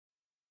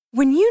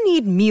When you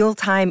need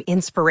mealtime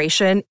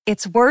inspiration,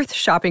 it's worth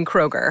shopping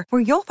Kroger,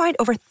 where you'll find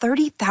over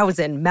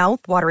 30,000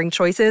 mouth-watering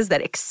choices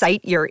that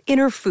excite your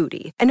inner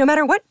foodie. And no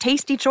matter what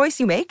tasty choice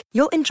you make,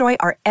 you'll enjoy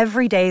our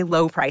everyday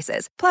low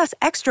prices, plus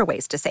extra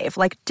ways to save,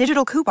 like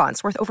digital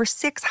coupons worth over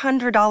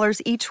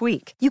 $600 each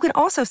week. You can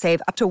also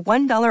save up to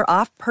 $1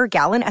 off per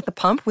gallon at the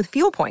pump with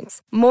fuel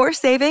points. More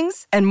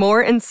savings and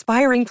more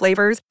inspiring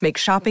flavors make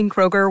shopping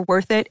Kroger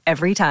worth it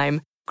every time.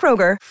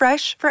 Kroger,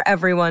 fresh for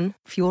everyone.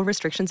 Fuel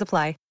restrictions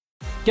apply.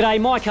 G'day,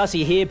 Mike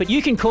Hussey here, but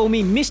you can call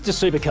me Mr.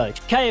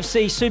 Supercoach.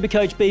 KFC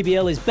Supercoach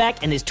BBL is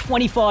back and there's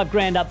 25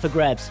 grand up for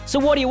grabs. So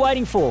what are you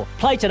waiting for?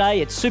 Play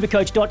today at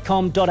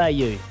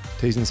supercoach.com.au.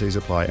 T's and C's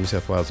apply. New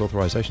South Wales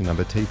authorisation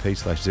number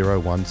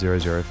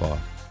TP/01005.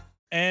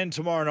 And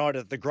tomorrow night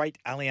at the Great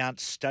Allianz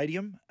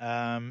Stadium,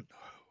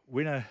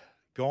 winner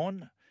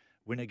gone.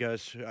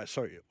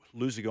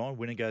 Loser gone.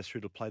 Winner goes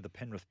through to play the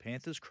Penrith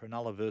Panthers.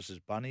 Cronulla versus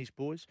Bunnies,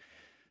 boys.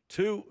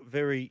 Two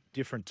very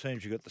different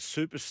teams. You've got the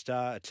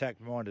superstar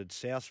attack-minded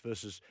South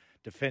versus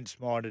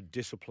defence-minded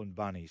disciplined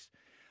Bunnies.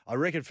 I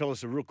reckon,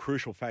 fellas, a real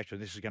crucial factor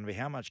in this is going to be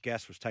how much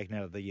gas was taken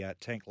out of the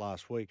tank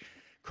last week.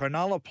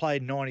 Cronulla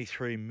played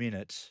 93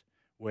 minutes,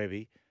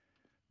 Webby,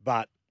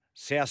 but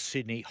South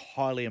Sydney,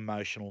 highly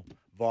emotional,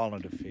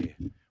 violent affair.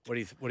 What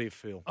do you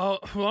feel? Oh,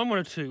 well, I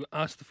wanted to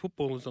ask the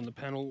footballers on the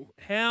panel,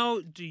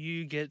 how do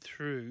you get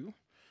through,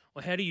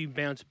 or how do you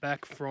bounce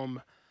back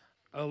from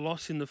a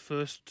loss in the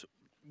first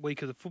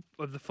week of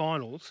the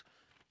finals,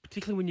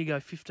 particularly when you go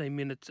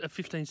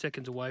 15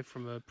 seconds away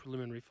from a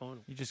preliminary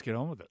final? You just get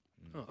on with it.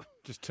 Oh.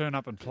 Just turn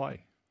up and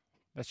play.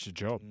 That's your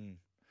job. Mm.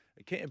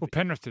 Well,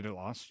 Penrith did it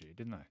last year,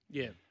 didn't they?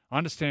 Yeah. I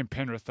understand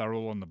Penrith are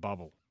all on the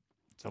bubble.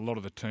 So a lot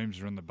of the teams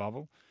are in the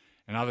bubble,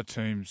 and other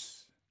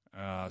teams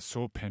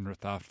saw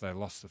Penrith after they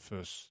lost the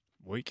first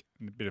week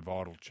and a bit of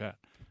idle chat.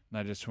 And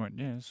they just went,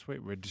 yeah,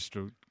 sweet, we're just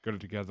got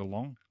to go the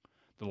long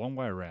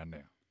way around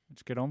now.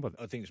 Let's get on with it.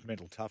 I think it's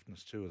mental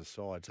toughness too of the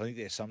sides. I think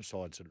there's some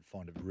sides that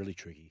find it really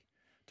tricky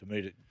to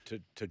meet it,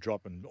 to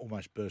drop and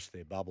almost burst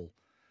their bubble.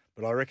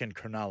 But I reckon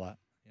Cronulla,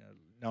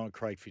 knowing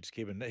Craig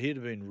Fitzgibbon, he'd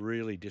have been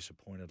really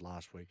disappointed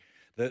last week.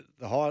 The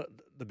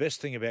best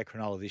thing about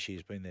Cronulla this year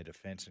has been their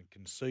defence, and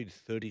concede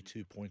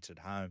 32 points at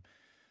home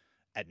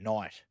at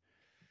night.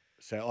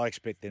 So I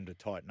expect them to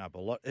tighten up a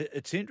lot.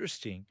 It's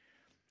interesting.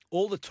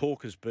 All the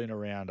talk has been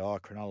around,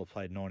 Cronulla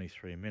played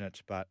 93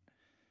 minutes, but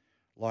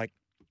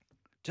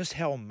just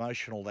how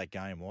emotional that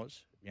game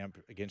was,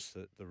 against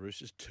the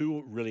Roosters.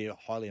 Two really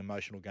highly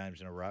emotional games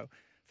in a row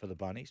for the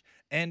Bunnies.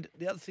 And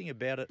the other thing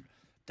about it,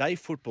 day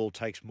football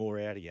takes more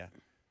out of you,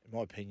 in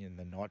my opinion,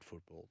 than night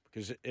football,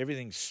 because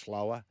everything's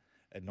slower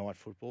at night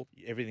football.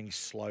 Everything's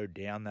slowed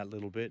down that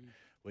little bit.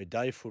 Where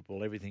day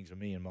football, everything's a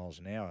million miles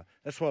an hour.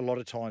 That's why a lot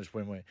of times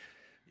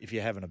if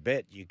you're having a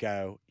bet, you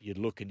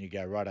look and you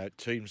go, righto,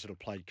 teams that have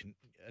played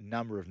a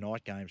number of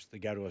night games, they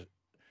go to a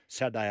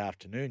Saturday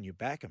afternoon, you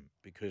back them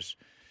because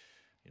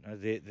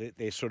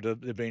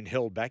they're being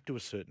held back to a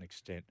certain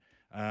extent.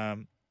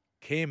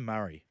 Cam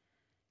Murray,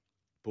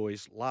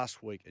 boys,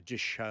 last week it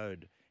just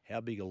showed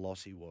how big a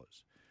loss he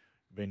was.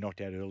 Being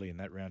knocked out early in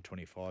that round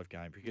 25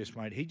 game because,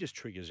 mate, he just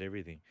triggers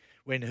everything.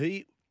 When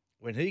he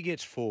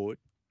gets forward,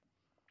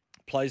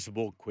 plays the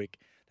ball quick,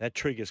 that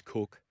triggers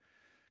Cook.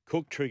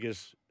 Cook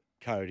triggers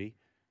Cody.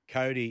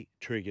 Cody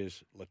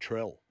triggers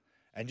Latrell.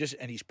 And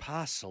his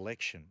pass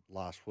selection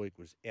last week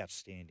was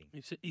outstanding.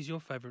 He's your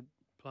favourite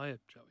player,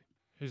 Joey.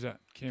 Who's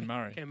that? Cam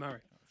Murray. Cam Murray.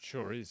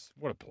 Sure is.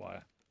 What a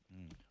player.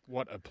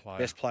 What a player.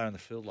 Best player on the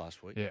field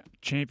last week. Yeah.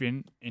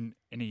 Champion in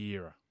any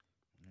era.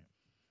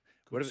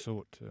 Good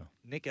sort too.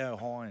 Nico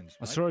Hines.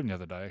 I saw him the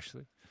other day,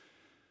 actually.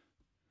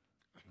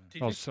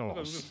 That's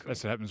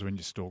what happens when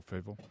you stalk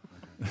people.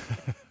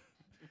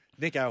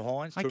 Nico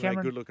Hines, talking about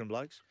Cameron. good-looking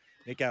blokes.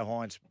 Nico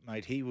Hines,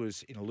 mate, he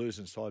was in a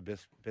losing side,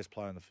 best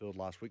player on the field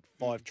last week.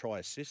 5 try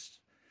assists.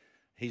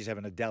 He's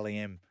having a Dally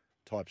M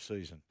type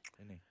season,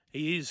 isn't he?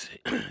 He is.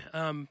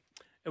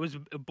 It was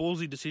a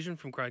ballsy decision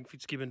from Craig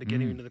Fitzgibbon to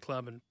get him into the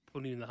club and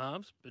put him in the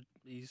halves, but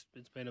it's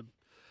been a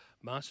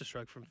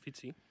masterstroke from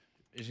Fitzy.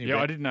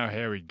 I didn't know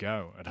how he'd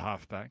go at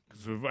halfback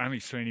because we've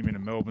only seen him in a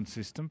Melbourne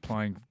system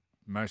playing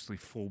mostly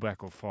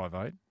fullback or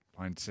 5'8",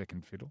 playing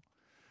second fiddle.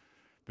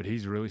 But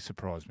he's really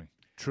surprised me.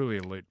 Truly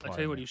elite player. I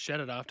tell you what, he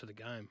shattered after the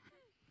game.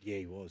 Yeah,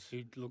 he was.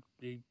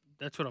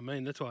 That's what I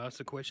mean. That's why I asked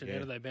the question, how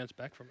do they bounce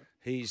back from it?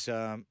 He's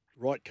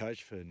right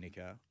coach for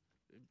Nico.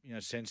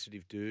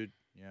 Sensitive dude,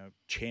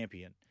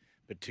 champion.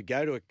 But to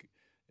go to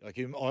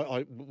him,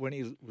 when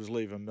he was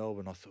leaving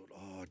Melbourne, I thought,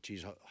 oh,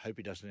 geez, I hope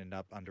he doesn't end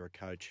up under a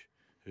coach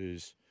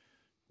who's,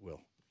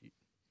 well, if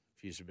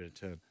you use a better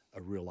term,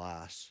 a real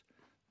ass.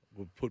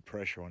 Would put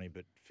pressure on him,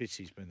 but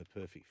Fitzy's been the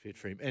perfect fit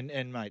for him.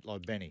 And mate,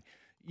 like Benny,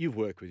 you've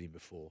worked with him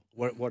before.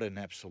 What an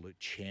absolute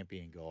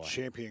champion guy.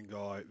 Champion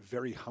guy,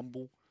 very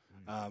humble,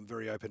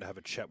 very open to have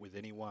a chat with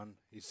anyone.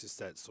 He's just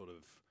that sort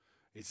of.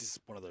 He's just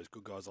one of those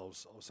good guys. I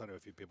was saying to a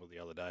few people the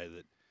other day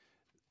that,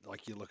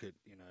 like, you look at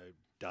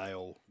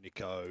Dale,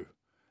 Nico,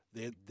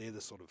 they're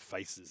the sort of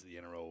faces the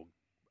NRL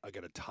are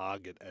going to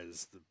target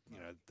as the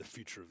the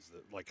future of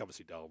the, like,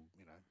 obviously Dale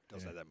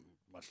doesn't have that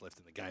much left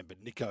in the game.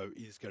 But Nico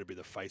is going to be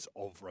the face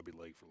of rugby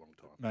league for a long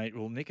time. Mate,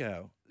 well,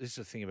 Nico, this is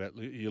the thing about,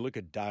 you look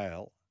at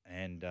Dale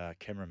and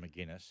Cameron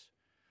McGuinness,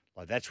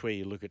 like that's where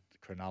you look at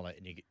Cronulla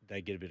and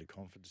they get a bit of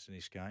confidence in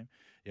this game.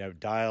 You know,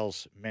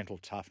 Dale's mental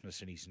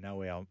toughness and his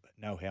know-how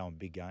in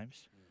big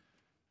games.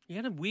 He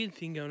had a weird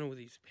thing going on with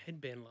his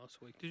headband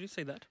last week. Did you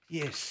see that?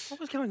 Yes. What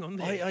was going on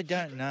there? I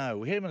don't know.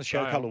 We had him on the show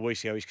a Dale. couple of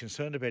weeks ago. He's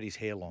concerned about his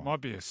hairline.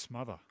 Might be a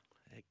smother.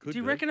 It could Do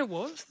you be. reckon it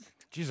was?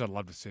 Geez, I'd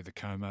love to see the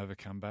comb over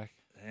come back.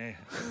 Yeah.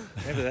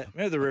 Remember that?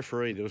 Remember the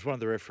referee? There was one of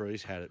the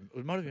referees had it.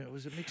 It might have been.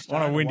 Was it Mick Stone?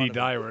 On a or windy one of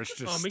them? day where it's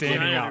just Mick standing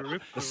Stone up. had a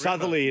rip- The a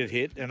southerly had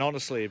hit, and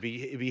honestly, it'd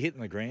be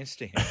hitting the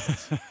grandstand.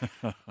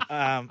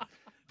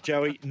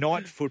 Joey,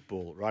 night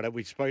football, right?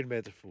 We've spoken about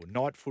it before.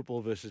 Night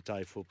football versus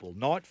day football.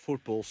 Night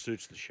football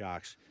suits the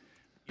Sharks.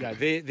 You know,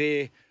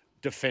 they're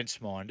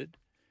defence-minded,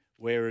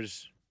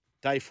 whereas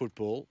day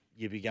football,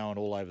 you'd be going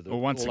all over the Well,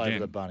 once all again,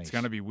 over the bunnies. it's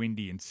going to be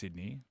windy in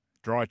Sydney,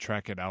 dry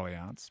track at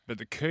Allianz. But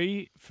the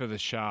key for the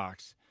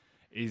Sharks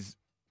is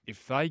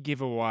if they give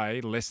away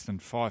less than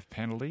 5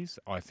 penalties,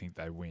 I think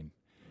they win.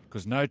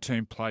 Because no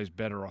team plays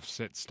better off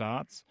set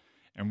starts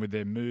and with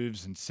their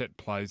moves and set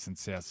plays than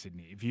South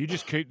Sydney. If you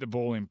just keep the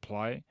ball in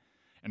play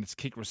and it's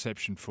kick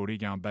reception footy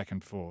going back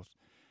and forth,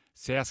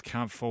 South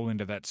can't fall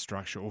into that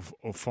structure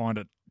or find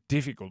it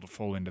difficult to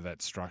fall into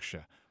that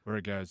structure where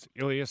it goes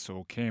Ilias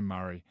or Cam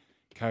Murray,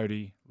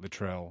 Cody,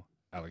 Latrell,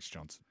 Alex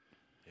Johnson.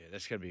 Yeah,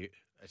 that's going to be.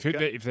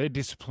 If they're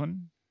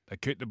disciplined, they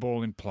keep the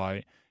ball in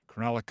play,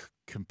 Cronulla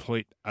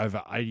complete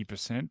over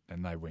 80%,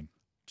 and they win.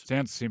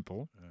 Sounds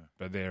simple,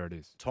 but there it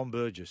is. Tom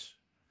Burgess.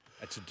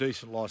 That's a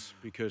decent loss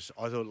because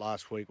I thought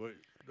last week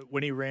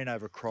when he ran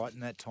over Crichton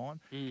that time,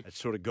 it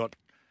sort of got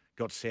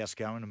South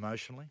going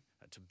emotionally.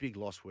 That's a big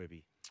loss,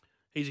 Webby.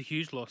 He's a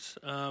huge loss.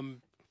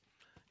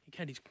 He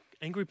had his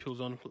angry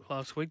pills on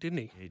last week, didn't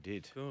he? He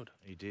did. Good.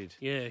 He did.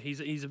 Yeah,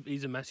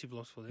 he's a massive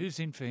loss for them. Who's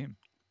in for him?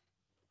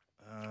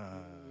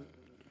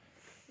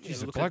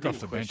 Geez, the look bloke at off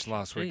the the bench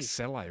last week, Geez.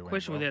 Sele, went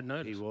Question well. without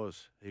notice. He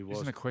was.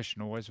 Isn't a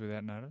question always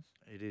without notice?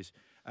 It is.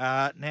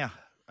 Now,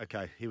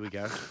 okay, here we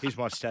go. Here's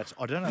my stats.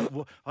 I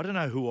don't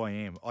know who I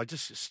am. I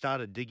just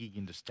started digging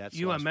into stats.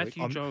 You are last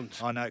Matthew week.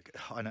 Johns. I know.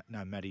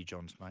 No, Matty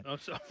Johns, mate. Oh,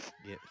 sorry.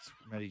 Yeah, it's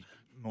Matty.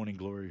 Morning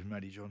glory of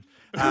Matty Johns.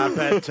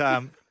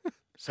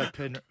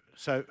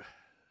 So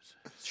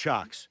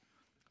Sharks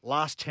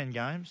last 10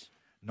 games,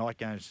 night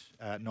games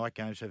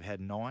have had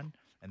 9,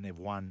 and they've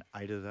won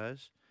 8 of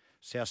those.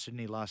 South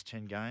Sydney last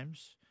 10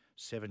 games,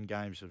 7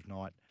 games of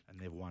night, and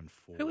they've won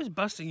 4. Who was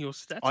busting your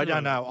stats? I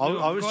don't know.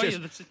 I was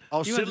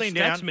you settling the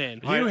down. stats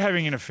man. Are you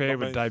having an affair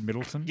with Dave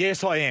Middleton?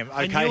 Yes, I am.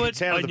 Okay, I knew it.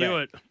 sounded I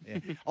knew bad.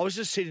 it. Yeah. I was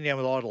just sitting down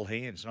with idle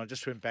hands, and I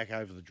just went back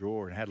over the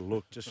drawer and had a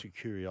look, just for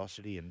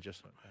curiosity, and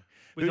just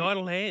With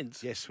idle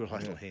hands. Yes, with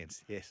idle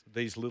hands. Yes,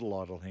 these little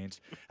idle hands.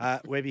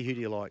 Webby, who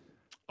do you like?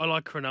 I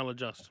like Cronulla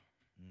just.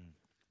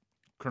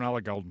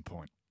 Cronulla Golden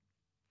Point.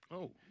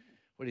 Oh.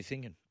 What are you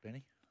thinking,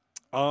 Benny?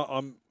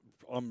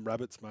 I'm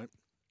Rabbits, mate.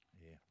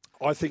 Yeah.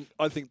 I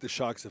think the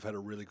Sharks have had a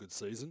really good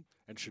season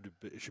and should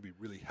be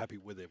really happy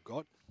where they've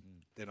got.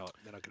 They're not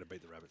going to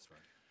beat the Rabbits, mate.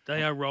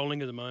 They are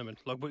rolling at the moment.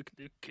 Like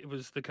it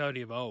was the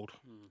Cody of old.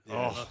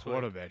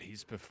 What about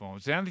his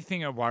performance? The only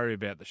thing I worry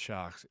about the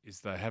Sharks is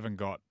they haven't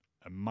got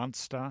a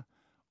Munster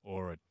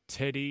or a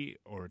Teddy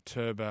or a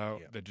Turbo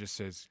that just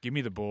says, give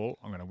me the ball,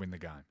 I'm going to win the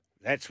game.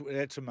 That's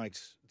what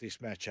makes this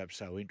matchup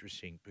so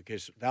interesting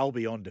because they'll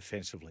be on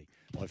defensively.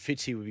 Like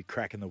Fitzy will be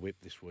cracking the whip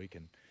this week,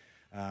 and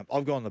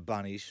I've gone the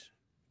Bunnies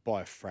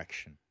by a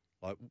fraction.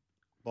 I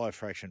tell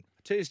you,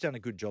 who's done a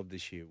good job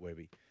this year,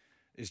 Webby,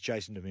 is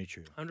Jason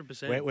Demetriou.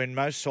 100%. When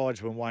most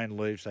sides, when Wayne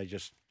leaves, they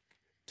just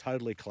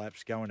totally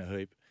collapse, go in a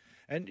heap.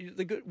 And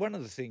one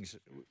of the things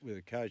with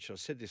a coach, I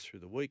said this through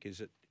the week, is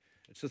that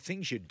it's the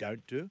things you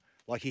don't do.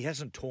 Like he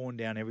hasn't torn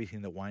down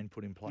everything that Wayne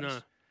put in place. No.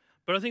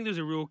 But I think there's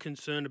a real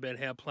concern about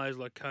how players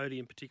like Cody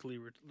and particularly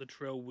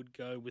Latrell would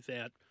go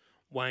without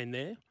Wayne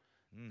there.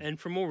 And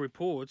from all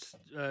reports,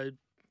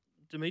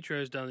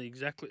 Demetriou's done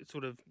exactly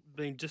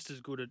been just as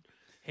good at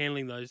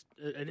handling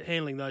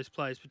those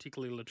players,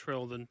 particularly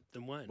Latrell, than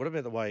Wayne. What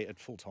about the way at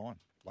full time,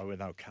 like when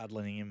they were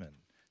cuddling him and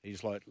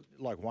he's like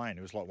Wayne,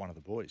 who was like one of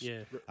the boys.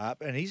 Yeah.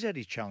 And he's had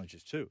his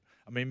challenges too.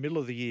 I mean, middle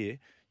of the year,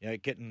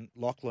 getting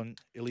Lachlan,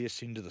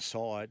 Ilias into the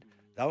side,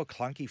 they were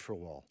clunky for a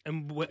while.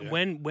 And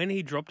when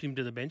he dropped him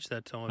to the bench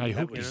that time, He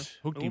hooked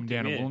him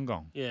down a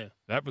Wollongong. Yeah.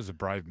 That was a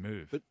brave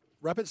move. But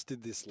Rabbits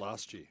did this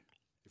last year,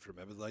 if you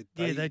remember.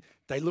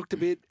 They looked a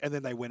bit, and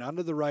then they went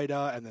under the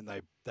radar, and then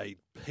they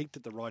peaked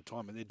at the right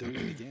time, and they're doing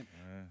it again.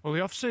 Well,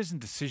 the off-season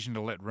decision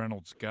to let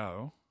Reynolds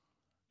go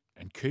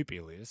and keep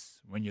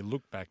Ilias, when you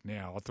look back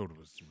now, I thought it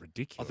was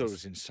ridiculous. I thought it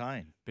was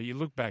insane. But you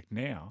look back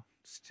now,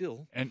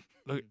 Still. and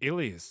look,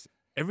 Ilias,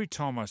 every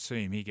time I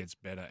see him, he gets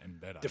better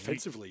and better.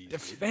 Defensively,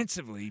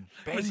 Defensively,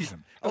 bangs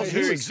them. I was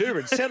very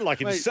exuberant. It sounded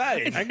like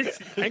insane.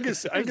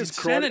 Angus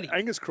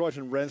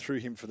Crichton ran through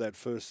him for that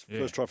first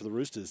try for the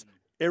Roosters.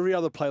 Every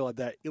other play like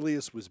that,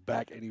 Ilias was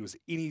back and he was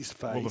in his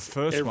face. Well, the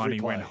first one, he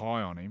play. went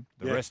high on him.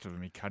 The rest of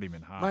them, he cut him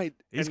in half. Mate,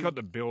 He's and got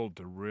the build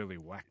to really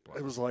whack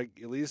blokes. It was like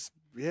Ilias,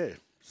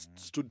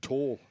 stood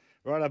tall.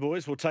 Righto,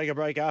 boys. We'll take a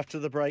break after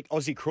the break.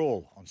 Aussie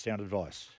Crawl on Sound Advice.